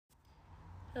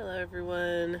Hello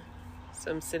everyone. So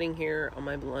I'm sitting here on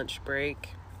my lunch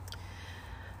break.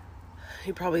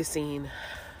 You've probably seen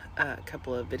a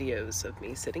couple of videos of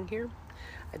me sitting here.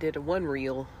 I did one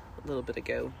reel a little bit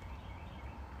ago,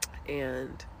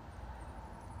 and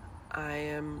I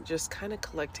am just kind of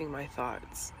collecting my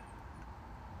thoughts.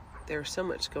 There's so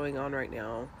much going on right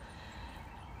now,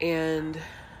 and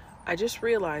I just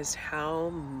realized how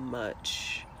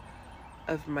much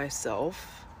of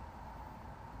myself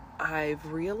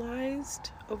I've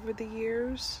realized over the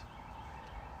years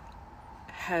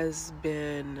has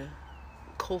been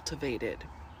cultivated,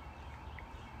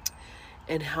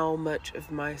 and how much of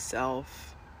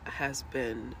myself has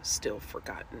been still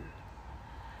forgotten.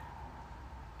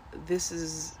 This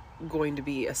is going to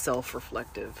be a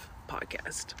self-reflective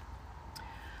podcast.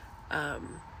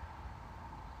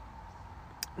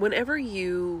 Whenever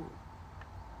you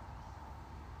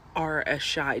are a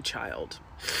shy child,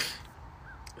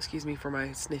 excuse me for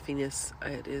my sniffiness,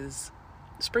 it is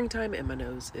springtime and my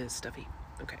nose is stuffy.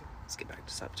 Okay, let's get back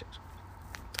to subject.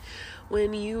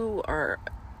 When you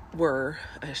were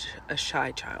a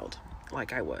shy child,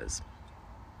 like I was,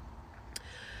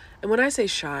 and when I say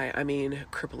shy, I mean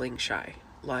crippling shy.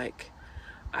 Like,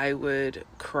 I would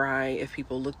cry if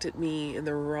people looked at me in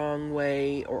the wrong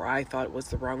way, or I thought it was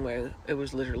the wrong way. It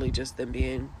was literally just them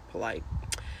being polite.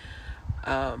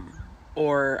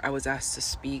 Or I was asked to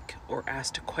speak or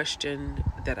asked a question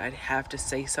that I'd have to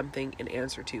say something in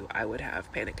answer to. I would have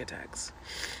panic attacks.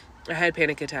 I had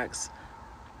panic attacks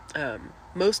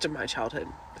most of my childhood,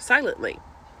 silently.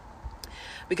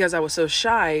 Because I was so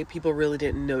shy, people really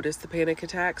didn't notice the panic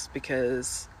attacks,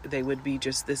 because they would be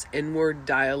just this inward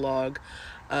dialogue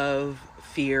of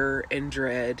fear and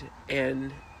dread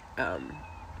and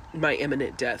my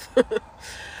imminent death.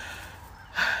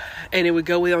 And it would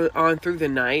go on through the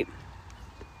night,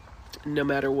 no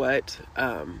matter what,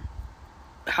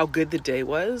 how good the day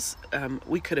was.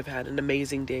 We could have had an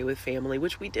amazing day with family,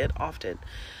 which we did often.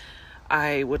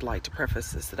 I would like to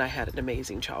preface this that I had an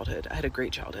amazing childhood. I had a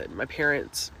great childhood. My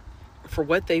parents, for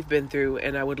what they've been through,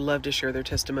 and I would love to share their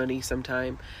testimony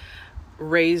sometime,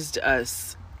 raised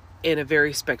us in a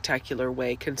very spectacular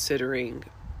way, considering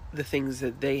the things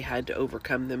that they had to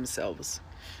overcome themselves.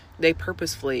 They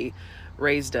purposefully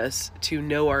raised us to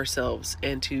know ourselves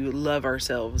and to love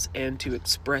ourselves and to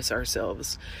express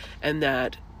ourselves, and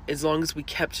that as long as we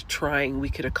kept trying, we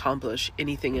could accomplish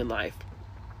anything in life.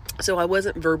 So I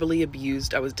wasn't verbally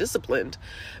abused. I was disciplined,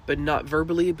 but not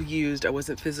verbally abused. I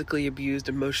wasn't physically abused,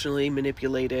 emotionally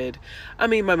manipulated. I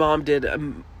mean, my mom did,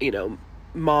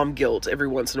 mom guilt every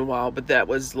once in a while, but that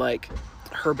was like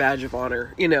her badge of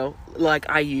honor, like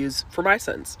I use for my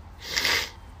sons.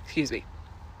 Excuse me.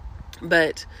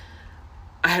 But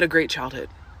I had a great childhood.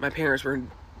 My parents were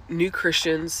new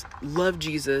Christians, loved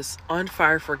Jesus, on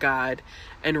fire for God,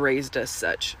 and raised us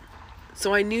such.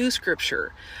 So I knew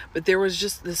scripture, but there was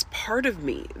just this part of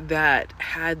me that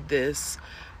had this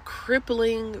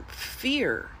crippling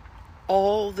fear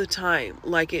all the time,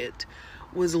 like it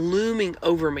was looming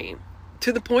over me,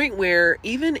 to the point where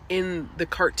even in the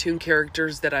cartoon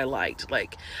characters that I liked,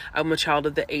 like I'm a child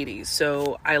of the 80s,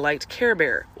 so I liked Care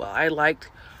Bear. Well, I liked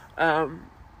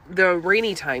the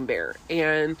Rainy Time Bear,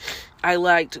 and I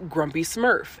liked Grumpy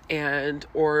Smurf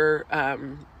or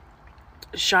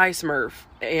Shy Smurf,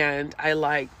 and I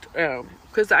liked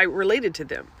because I related to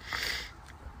them,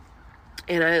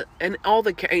 and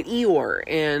Eeyore,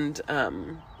 and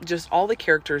just all the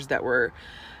characters that were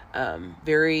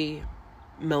very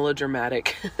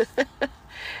melodramatic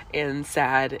and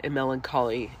sad and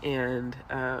melancholy, and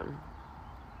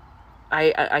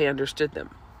I understood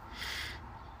them.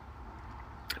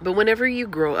 But whenever you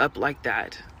grow up like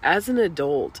that, as an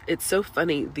adult, it's so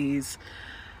funny, these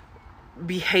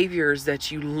behaviors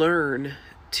that you learn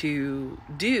to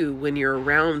do when you're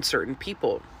around certain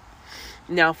people.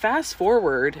 Now, fast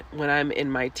forward, when I'm in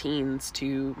my teens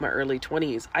to my early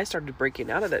 20s, I started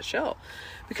breaking out of that shell,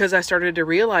 because I started to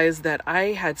realize that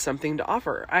I had something to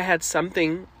offer. I had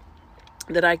something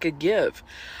that I could give.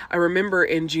 I remember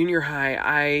in junior high,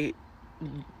 I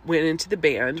went into the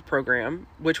band program,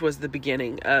 which was the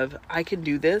beginning of, I can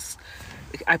do this.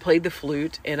 I played the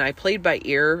flute, and I played by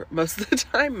ear most of the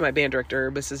time. My band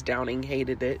director, Mrs. Downing,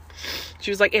 hated it.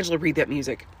 She was like, Angela, read that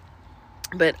music.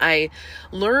 But I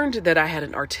learned that I had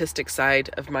an artistic side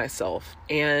of myself.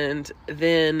 And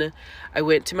then I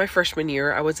went to my freshman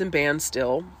year. I was in band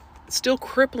still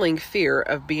crippling fear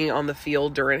of being on the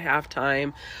field during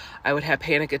halftime. I would have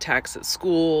panic attacks at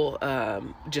school,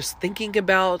 just thinking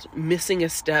about missing a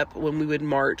step when we would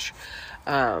march.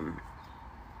 Then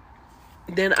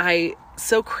I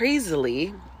so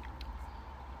crazily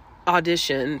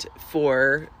auditioned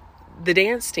for the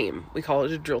dance team. We call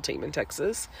it a drill team in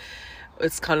Texas.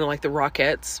 It's kind of like the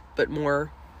Rockettes, but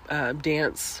more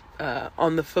dance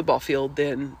on the football field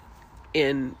than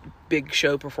in big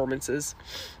show performances.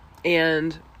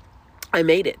 And I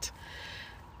made it.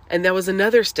 And that was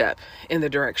another step in the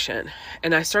direction.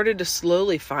 And I started to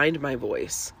slowly find my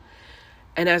voice.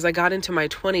 And as I got into my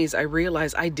 20s, I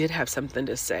realized I did have something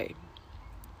to say.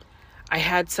 I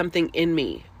had something in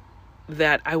me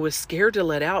that I was scared to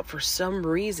let out for some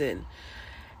reason.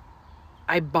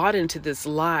 I bought into this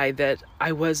lie that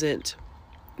I wasn't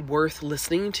worth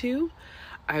listening to.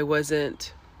 I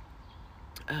wasn't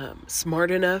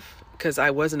smart enough, because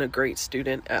I wasn't a great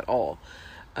student at all.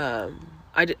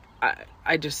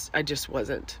 I just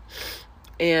wasn't.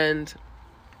 And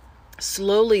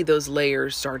slowly those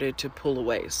layers started to pull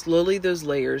away. Slowly those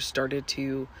layers started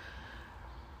to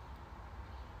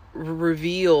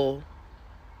reveal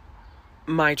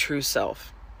my true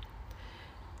self.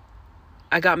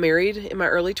 I got married in my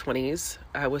early 20s.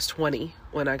 I was 20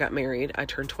 when I got married. I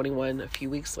turned 21 a few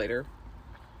weeks later.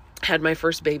 Had my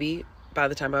first baby by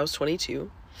the time I was 22.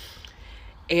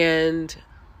 And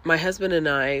my husband and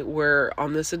I were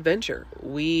on this adventure.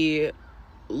 We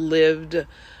lived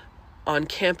on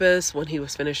campus when he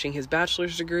was finishing his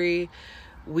bachelor's degree.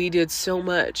 We did so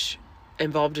much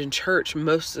involved in church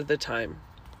most of the time.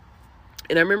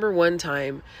 And I remember one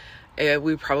time,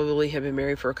 we probably had been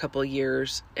married for a couple of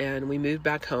years, and we moved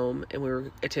back home, and we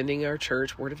were attending our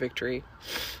church, Word of Victory.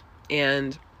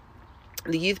 And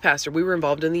the youth pastor, we were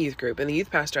involved in the youth group, and the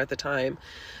youth pastor at the time,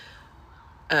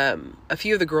 a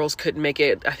few of the girls couldn't make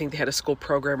it. I think they had a school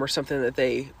program or something that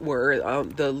they were,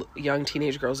 the young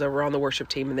teenage girls that were on the worship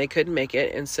team, and they couldn't make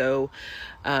it. And so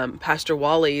Pastor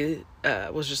Wally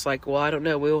was just like, well, I don't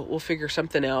know, we'll figure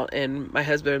something out. And my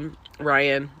husband,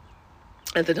 Ryan,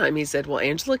 at the time, he said, well,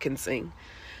 Angela can sing.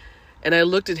 And I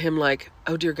looked at him like,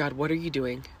 oh dear God, what are you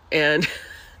doing? And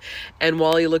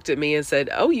Wally looked at me and said,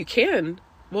 oh, you can?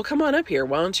 Well, come on up here.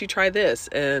 Why don't you try this?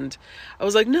 And I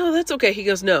was like, no, that's okay. He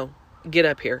goes, no, get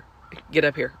up here. Get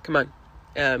up here. Come on.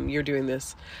 You're doing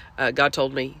this. God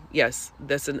told me, yes,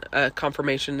 that's a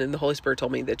confirmation. And the Holy Spirit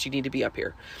told me that you need to be up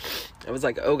here. I was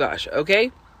like, oh gosh.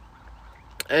 Okay.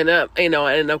 And,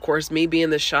 and of course, me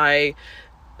being the shy,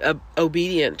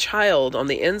 obedient child on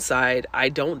the inside, I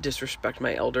don't disrespect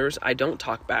my elders. I don't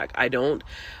talk back. I don't,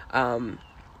 buck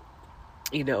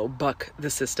the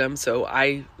system. So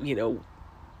I,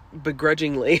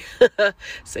 begrudgingly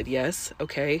said, yes,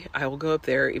 okay, I will go up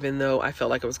there, even though I felt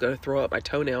like I was going to throw up my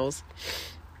toenails.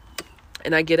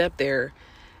 And I get up there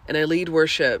and I lead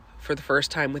worship for the first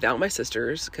time without my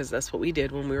sisters, because that's what we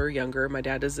did when we were younger. My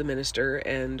dad is a minister,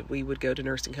 and we would go to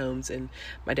nursing homes, and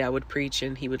my dad would preach,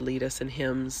 and he would lead us in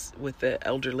hymns with the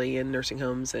elderly in nursing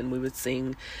homes, and we would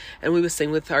sing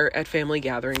with at family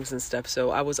gatherings and stuff. So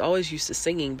I was always used to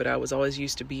singing, but I was always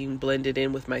used to being blended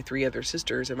in with my 3 other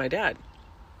sisters and my dad.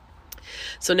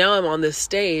 So now I'm on this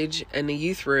stage in the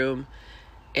youth room,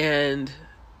 and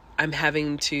I'm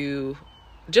having to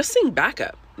just sing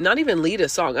backup, not even lead a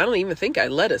song. I don't even think I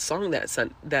led a song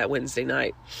that Wednesday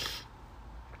night.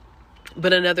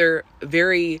 But another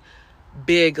very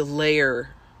big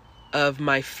layer of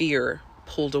my fear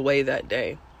pulled away that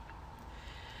day.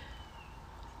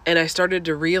 And I started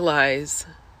to realize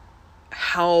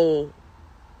how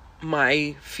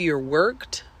my fear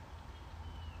worked.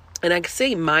 And I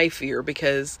say my fear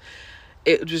because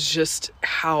it was just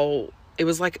how it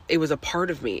was, like it was a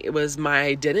part of me. It was my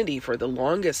identity for the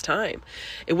longest time.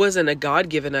 It wasn't a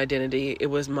God-given identity. It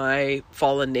was my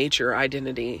fallen nature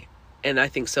identity. And I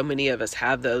think so many of us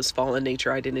have those fallen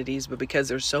nature identities, but because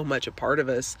there's so much a part of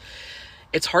us,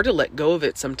 it's hard to let go of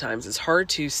it sometimes. It's hard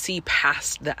to see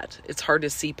past that. It's hard to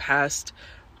see past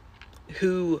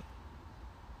who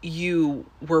you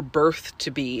were birthed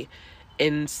to be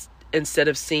instead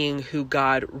of seeing who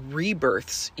God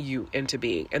rebirths you into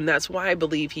being. And that's why I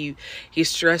believe he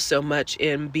stressed so much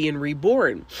in being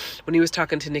reborn. When he was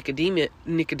talking to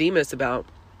Nicodemus about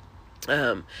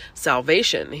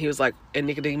salvation, he was like, and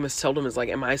Nicodemus told him, is like,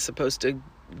 am I supposed to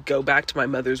go back to my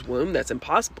mother's womb? That's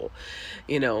impossible.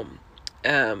 And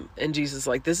Jesus is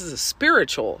like, this is a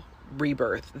spiritual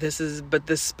rebirth. But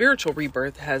this spiritual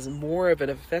rebirth has more of an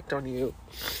effect on you,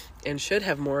 and should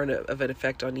have more of an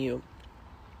effect on you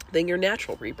than your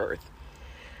natural rebirth.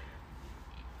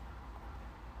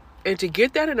 And to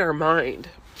get that in our mind,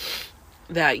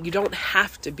 that you don't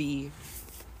have to be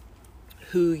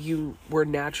who you were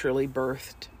naturally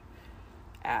birthed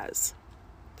as,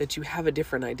 that you have a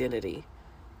different identity.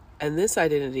 And this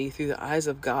identity, through the eyes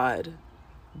of God,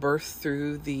 birthed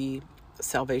through the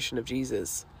salvation of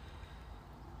Jesus,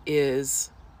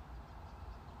 is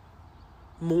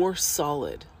more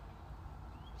solid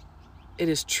It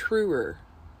is truer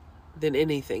than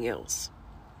anything else.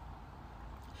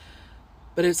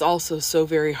 But it's also so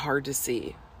very hard to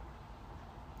see,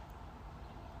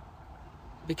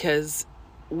 because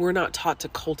we're not taught to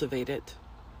cultivate it.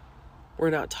 We're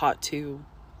not taught to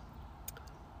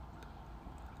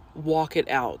walk it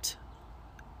out.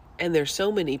 And there's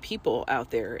so many people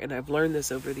out there, and I've learned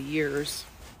this over the years,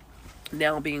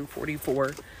 now being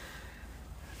 44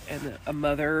 and a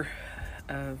mother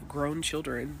of grown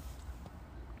children,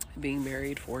 being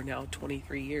married for now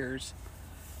 23 years,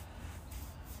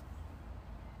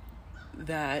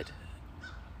 that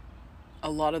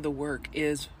a lot of the work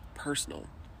is personal.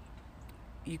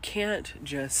 You can't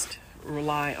just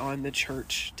rely on the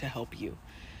church to help you.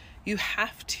 You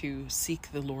have to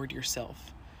seek the Lord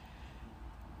yourself,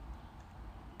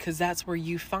 because that's where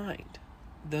you find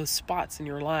those spots in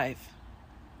your life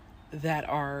that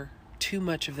are too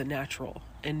much of the natural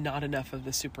and not enough of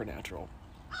the supernatural.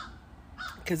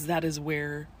 Because that is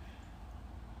where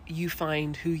you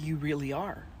find who you really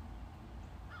are.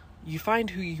 You find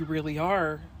who you really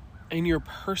are in your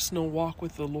personal walk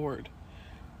with the Lord.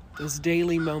 Those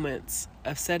daily moments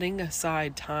of setting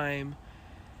aside time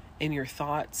in your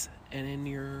thoughts and in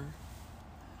your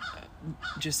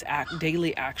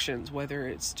daily actions, whether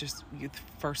it's just the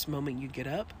first moment you get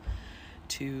up,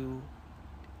 to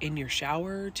in your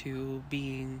shower, to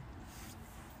being,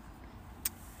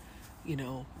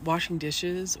 washing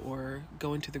dishes or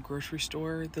going to the grocery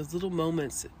store. Those little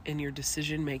moments in your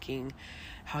decision making,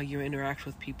 how you interact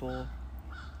with people,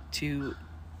 to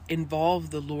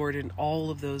involve the Lord in all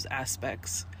of those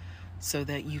aspects so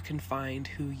that you can find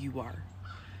who you are.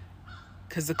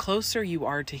 Because the closer you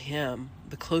are to Him,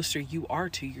 the closer you are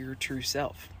to your true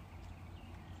self.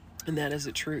 And that is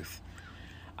the truth.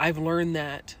 I've learned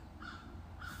that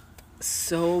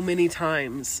so many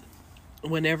times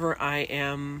whenever I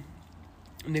am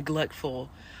neglectful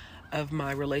of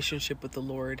my relationship with the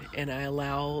Lord, and I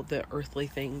allow the earthly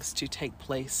things to take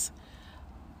place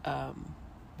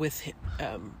with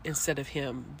Him, instead of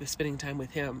Him, spending time with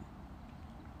Him,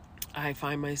 I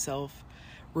find myself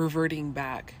reverting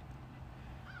back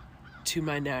to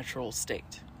my natural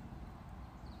state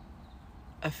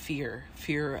of fear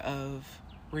of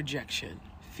rejection,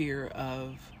 fear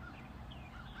of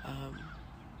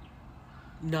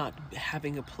not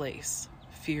having a place,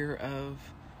 fear of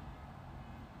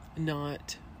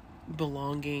not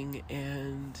belonging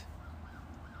and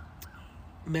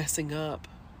messing up.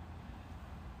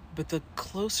 But the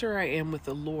closer I am with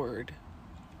the Lord,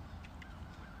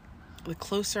 the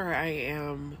closer I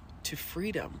am to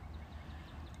freedom.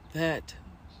 That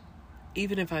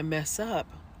even if I mess up,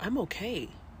 I'm okay.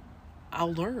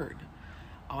 I'll learn.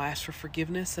 I'll ask for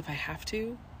forgiveness if I have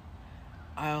to.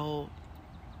 I'll,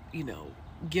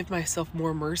 give myself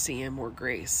more mercy and more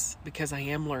grace, because I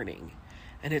am learning.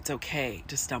 And it's okay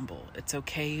to stumble. It's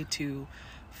okay to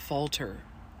falter,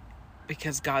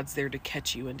 because God's there to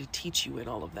catch you and to teach you in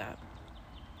all of that.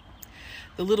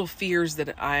 The little fears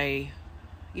that they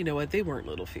weren't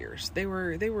little fears. They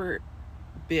were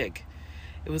big.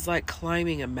 It was like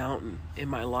climbing a mountain in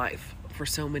my life for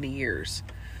so many years.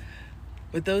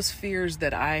 But those fears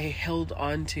that I held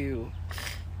on to,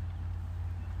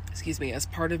 as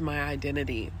part of my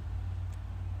identity,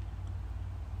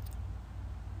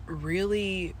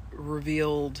 really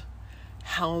revealed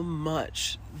how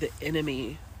much the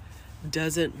enemy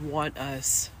doesn't want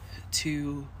us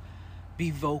to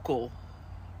be vocal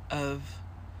of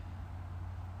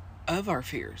our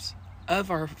fears, of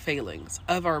our failings,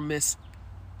 of our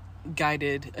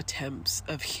misguided attempts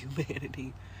of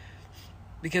humanity.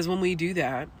 Because when we do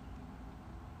that,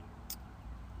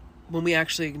 when we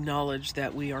actually acknowledge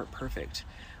that we aren't perfect,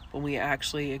 when we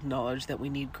actually acknowledge that we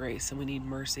need grace and we need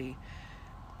mercy,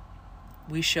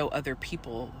 we show other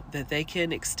people that they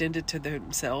can extend it to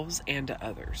themselves and to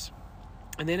others.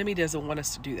 And the enemy doesn't want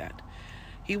us to do that.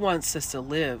 He wants us to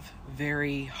live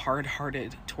very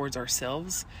hard-hearted towards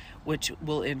ourselves, which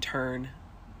will in turn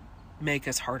make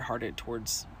us hard-hearted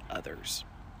towards others.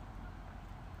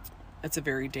 That's a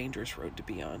very dangerous road to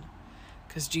be on,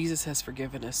 because Jesus has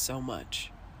forgiven us so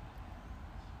much.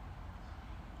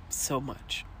 So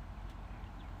much.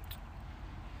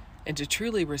 And to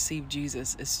truly receive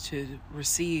Jesus is to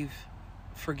receive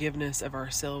forgiveness of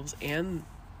ourselves and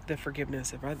the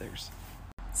forgiveness of others.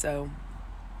 So,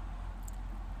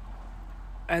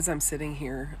 as I'm sitting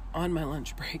here on my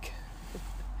lunch break,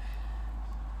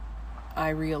 I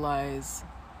realize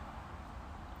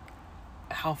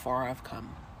how far I've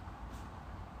come,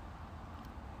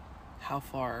 how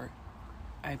far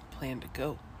I plan to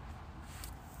go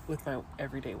with my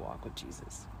everyday walk with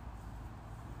Jesus.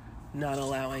 Not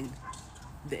allowing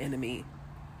the enemy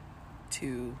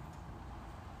to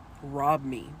rob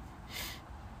me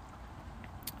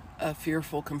of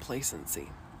fearful complacency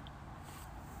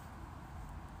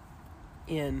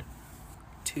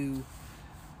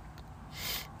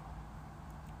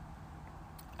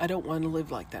I don't want to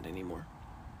live like that anymore.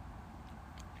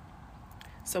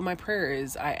 So my prayer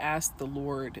is I ask the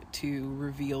Lord to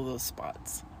reveal those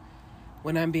spots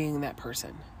when I'm being that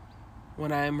person,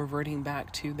 when I'm reverting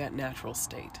back to that natural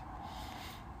state,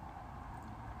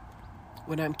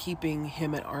 when I'm keeping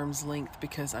him at arm's length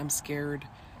because I'm scared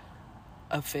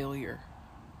of failure,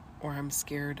 or I'm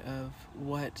scared of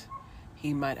what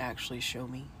he might actually show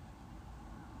me.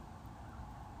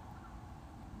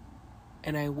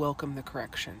 And I welcome the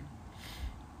correction.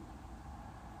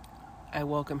 I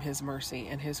welcome his mercy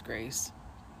and his grace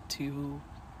to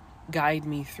guide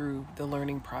me through the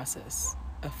learning process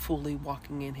of fully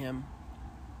walking in him.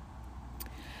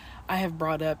 I have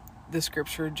brought up the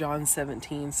scripture, John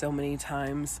 17, so many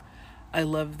times. I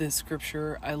love this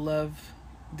scripture. I love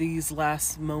these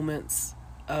last moments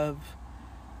of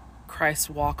Christ's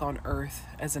walk on earth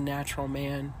as a natural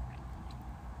man,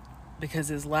 because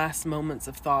his last moments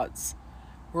of thoughts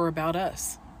were about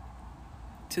us.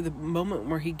 To the moment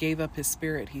where he gave up his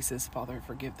spirit, he says, Father,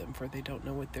 forgive them, for they don't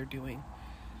know what they're doing.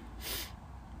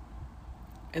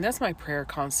 And that's my prayer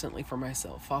constantly for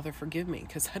myself. Father, forgive me,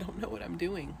 because I don't know what I'm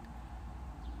doing.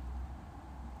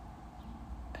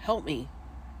 Help me.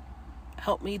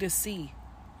 Help me to see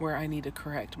where I need to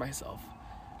correct myself.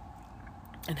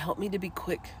 And help me to be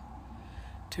quick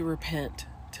to repent,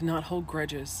 to not hold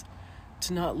grudges,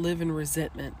 to not live in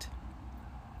resentment,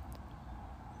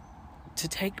 to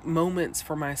take moments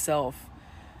for myself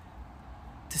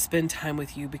to spend time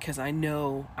with you, because I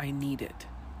know I need it.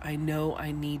 I know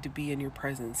I need to be in your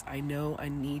presence. I know I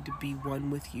need to be one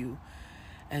with you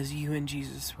as you and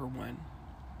Jesus were one.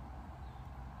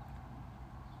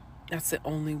 That's the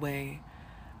only way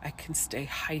I can stay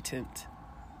heightened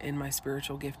in my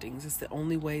spiritual giftings. It's the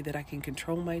only way that I can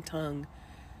control my tongue,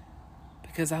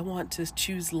 because I want to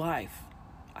choose life.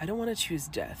 I don't want to choose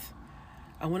death.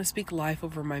 I want to speak life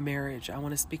over my marriage. I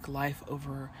want to speak life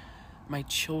over my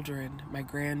children, my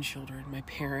grandchildren, my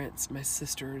parents, my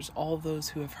sisters, all those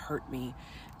who have hurt me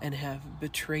and have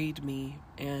betrayed me.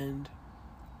 And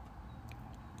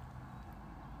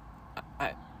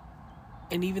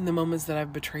and even the moments that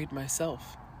I've betrayed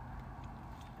myself.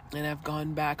 And I've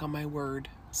gone back on my word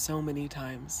so many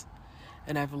times.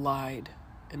 And I've lied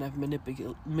and I've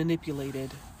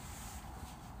manipulated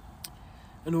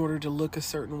in order to look a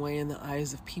certain way in the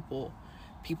eyes of people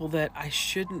that I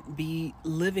shouldn't be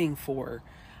living for.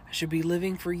 I should be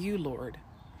living for you, Lord.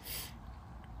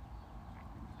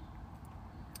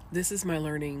 This is my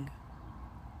learning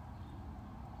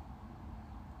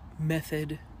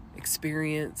method,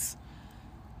 experience,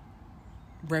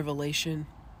 revelation,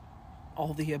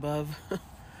 all the above.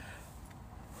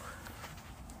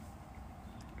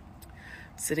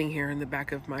 Sitting here in the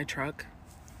back of my truck,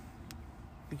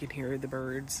 you can hear the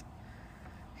birds.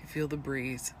 You can feel the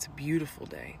breeze. It's a beautiful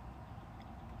day.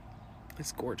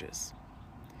 It's gorgeous.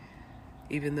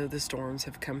 Even though the storms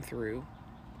have come through.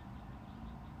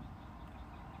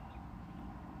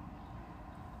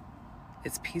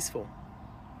 It's peaceful.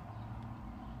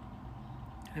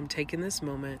 I'm taking this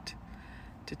moment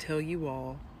to tell you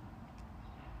all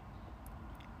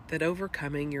that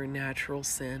overcoming your natural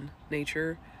sin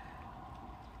nature,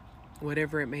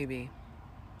 whatever it may be,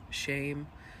 shame,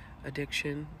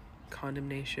 addiction,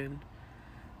 condemnation,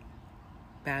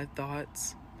 bad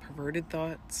thoughts, perverted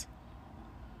thoughts,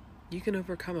 you can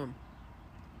overcome them.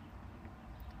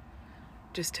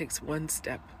 Just takes one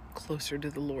step closer to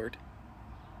the Lord.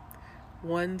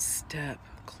 One step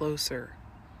closer.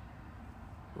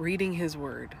 Reading His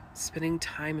Word, spending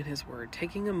time in His Word,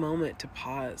 taking a moment to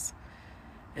pause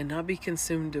and not be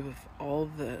consumed of all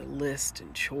the list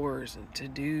and chores and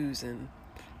to-dos and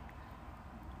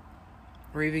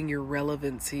or even your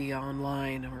relevancy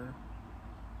online or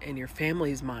in your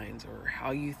family's minds or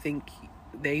how you think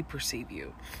they perceive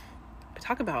you. I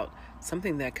talk about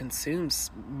something that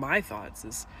consumes my thoughts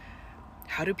is,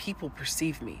 how do people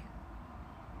perceive me?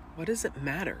 What does it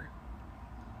matter?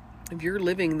 If you're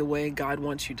living the way God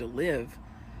wants you to live,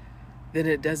 then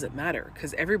it doesn't matter,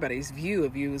 because everybody's view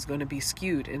of you is going to be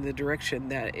skewed in the direction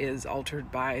that is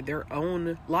altered by their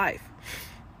own life.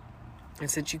 And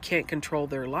since you can't control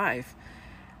their life,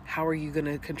 how are you going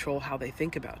to control how they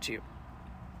think about you?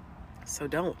 So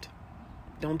don't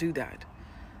do that.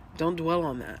 Don't dwell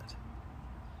on that.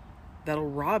 That'll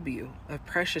rob you of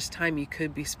precious time you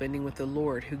could be spending with the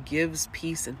Lord, who gives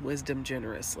peace and wisdom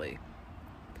generously.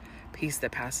 Peace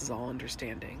that passes all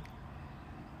understanding.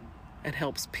 and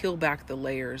helps peel back the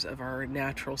layers of our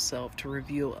natural self to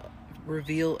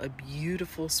reveal a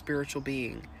beautiful spiritual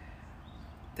being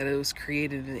that it was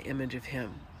created in the image of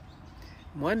Him.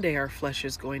 One day our flesh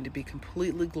is going to be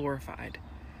completely glorified,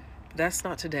 but that's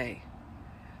not today.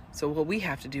 So what we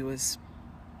have to do is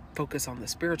focus on the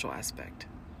spiritual aspect.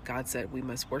 God said we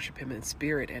must worship Him in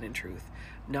spirit and in truth,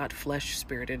 not flesh,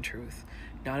 spirit, and truth,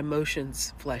 not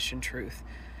emotions, flesh, and truth,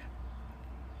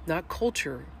 not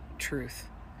culture, truth,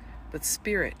 but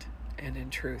spirit and in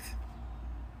truth.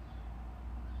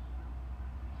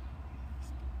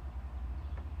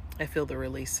 I feel the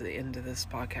release at the end of this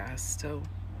podcast. So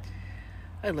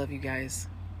I love you guys.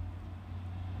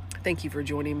 Thank you for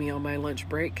joining me on my lunch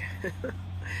break.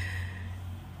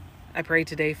 I pray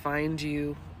today find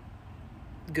you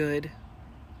good,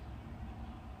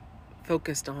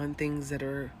 focused on things that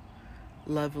are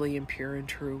lovely and pure and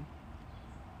true.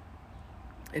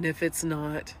 And if it's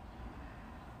not,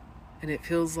 and it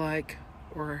feels like,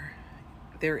 or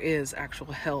there is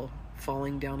actual hell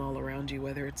falling down all around you,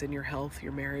 whether it's in your health,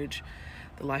 your marriage,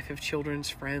 the life of children's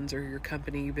friends, or your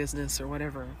company, business, or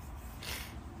whatever,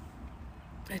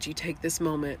 that you take this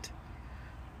moment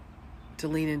to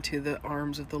lean into the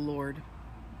arms of the Lord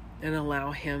and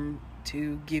allow Him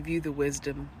to give you the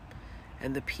wisdom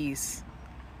and the peace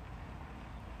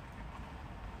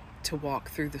to walk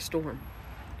through the storm.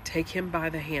 Take Him by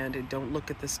the hand and don't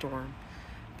look at the storm,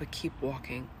 but keep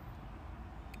walking.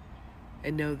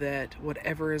 And know that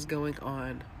whatever is going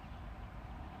on,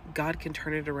 God can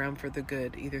turn it around for the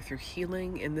good, either through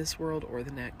healing in this world or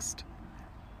the next.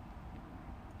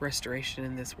 Restoration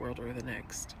in this world or the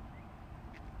next.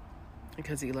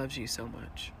 Because He loves you so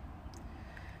much.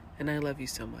 And I love you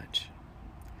so much.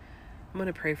 I'm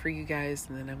going to pray for you guys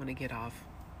and then I'm going to get off.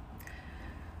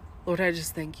 Lord, I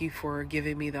just thank You for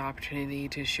giving me the opportunity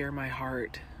to share my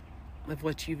heart of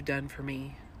what You've done for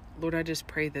me. Lord, I just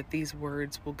pray that these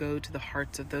words will go to the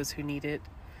hearts of those who need it,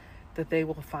 that they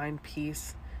will find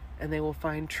peace and they will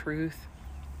find truth,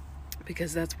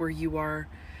 because that's where You are.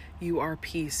 You are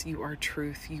peace, You are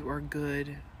truth, You are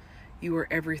good. You are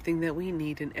everything that we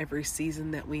need in every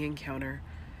season that we encounter.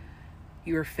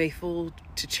 You are faithful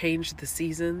to change the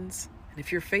seasons. And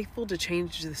if You're faithful to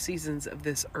change the seasons of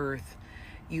this earth,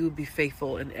 You will be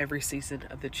faithful in every season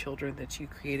of the children that You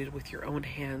created with Your own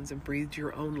hands and breathed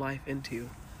Your own life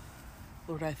into.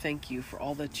 Lord, I thank You for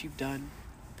all that You've done.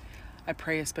 I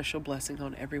pray a special blessing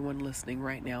on everyone listening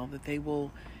right now, that they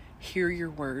will hear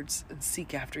Your words and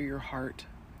seek after Your heart,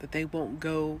 that they won't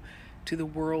go to the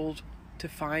world to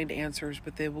find answers,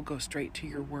 but they will go straight to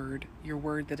Your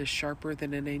word that is sharper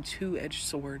than a two-edged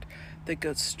sword, that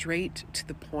goes straight to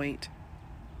the point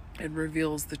and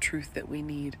reveals the truth that we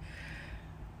need.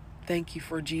 Thank You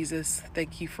for Jesus.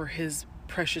 Thank You for His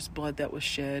precious blood that was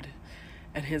shed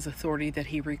and His authority that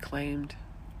He reclaimed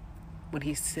when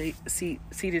He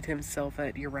seated Himself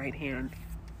at Your right hand.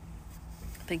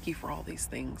 Thank You for all these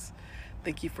things.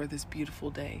 Thank You for this beautiful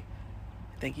day.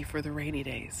 Thank You for the rainy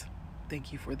days.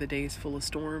 Thank You for the days full of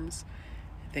storms.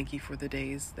 Thank You for the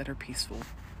days that are peaceful.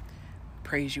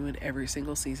 Praise You in every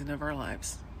single season of our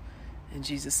lives. In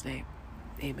Jesus' name,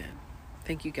 amen.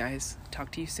 Thank you guys.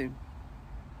 Talk to you soon.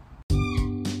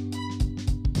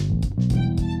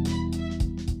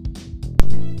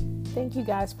 Thank you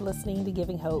guys for listening to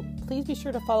Giving Hope. Please be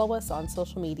sure to follow us on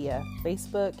social media,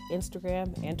 Facebook,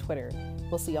 Instagram, and Twitter.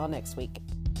 We'll see y'all next week.